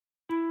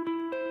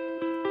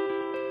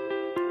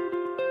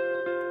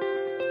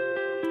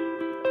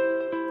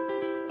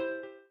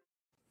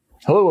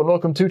Hello and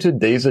welcome to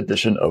today's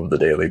edition of the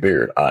Daily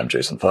Beard. I'm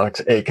Jason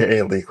Fox,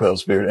 aka Lee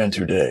Clell's Beard, and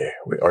today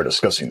we are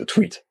discussing the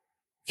tweet.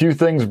 Few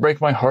things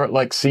break my heart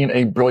like seeing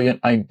a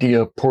brilliant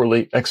idea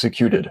poorly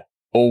executed.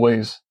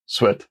 Always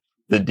sweat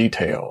the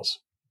details.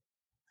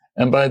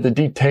 And by the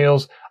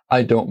details,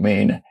 I don't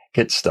mean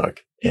get stuck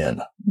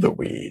in the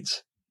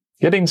weeds.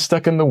 Getting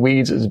stuck in the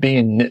weeds is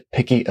being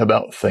nitpicky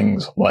about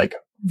things like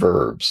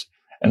verbs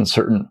and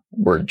certain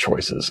word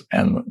choices,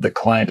 and the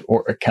client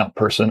or account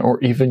person or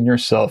even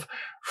yourself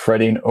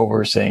fretting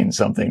over saying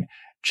something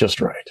just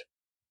right.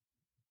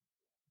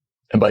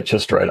 And by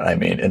just right, I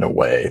mean in a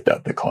way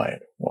that the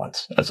client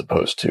wants, as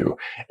opposed to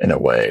in a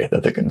way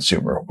that the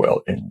consumer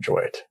will enjoy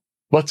it.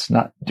 Let's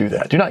not do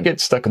that. Do not get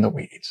stuck in the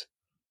weeds.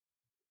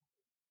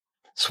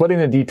 Sweating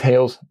the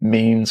details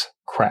means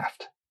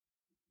craft.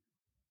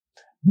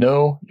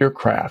 Know your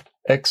craft.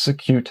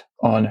 Execute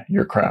on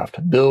your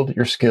craft. Build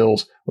your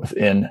skills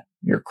within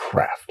your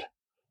craft.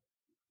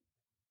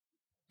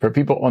 For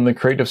people on the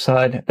creative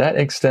side, that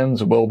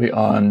extends well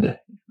beyond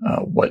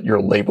what your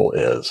label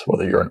is,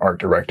 whether you're an art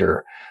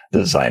director,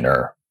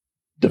 designer,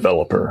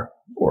 developer,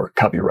 or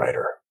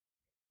copywriter,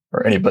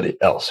 or anybody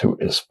else who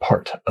is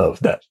part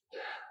of that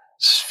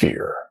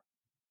sphere.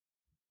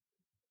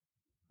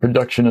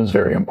 Production is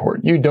very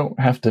important. You don't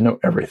have to know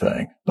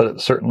everything, but it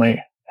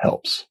certainly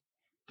helps.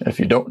 If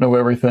you don't know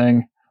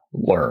everything,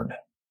 learn.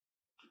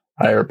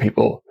 Hire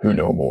people who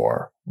know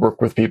more.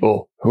 Work with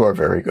people who are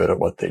very good at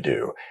what they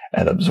do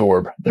and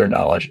absorb their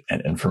knowledge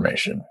and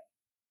information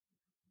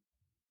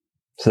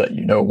so that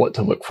you know what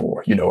to look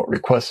for. You know what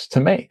requests to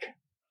make.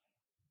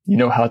 You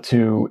know how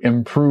to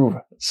improve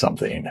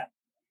something.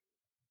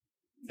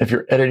 If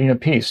you're editing a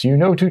piece, you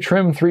know to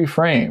trim 3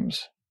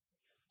 frames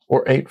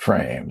or 8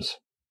 frames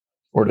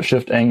or to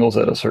shift angles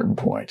at a certain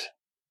point.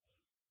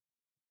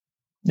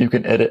 You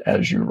can edit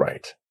as you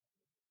write.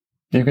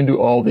 You can do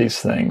all these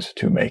things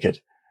to make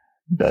it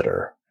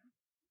better.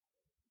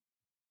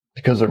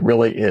 Because it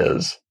really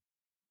is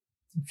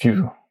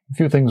few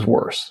things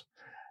worse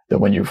than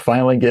when you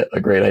finally get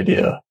a great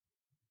idea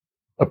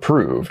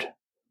approved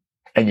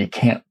and you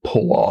can't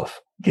pull off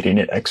getting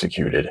it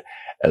executed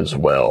as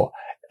well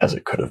as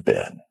it could have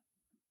been.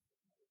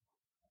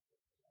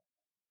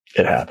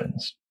 It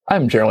happens.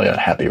 I'm generally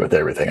unhappy with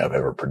everything I've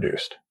ever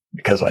produced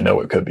because I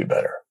know it could be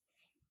better.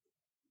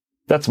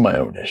 That's my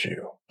own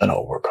issue, and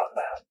I'll work on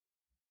that.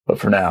 But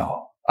for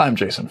now, I'm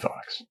Jason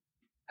Fox.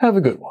 Have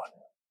a good one.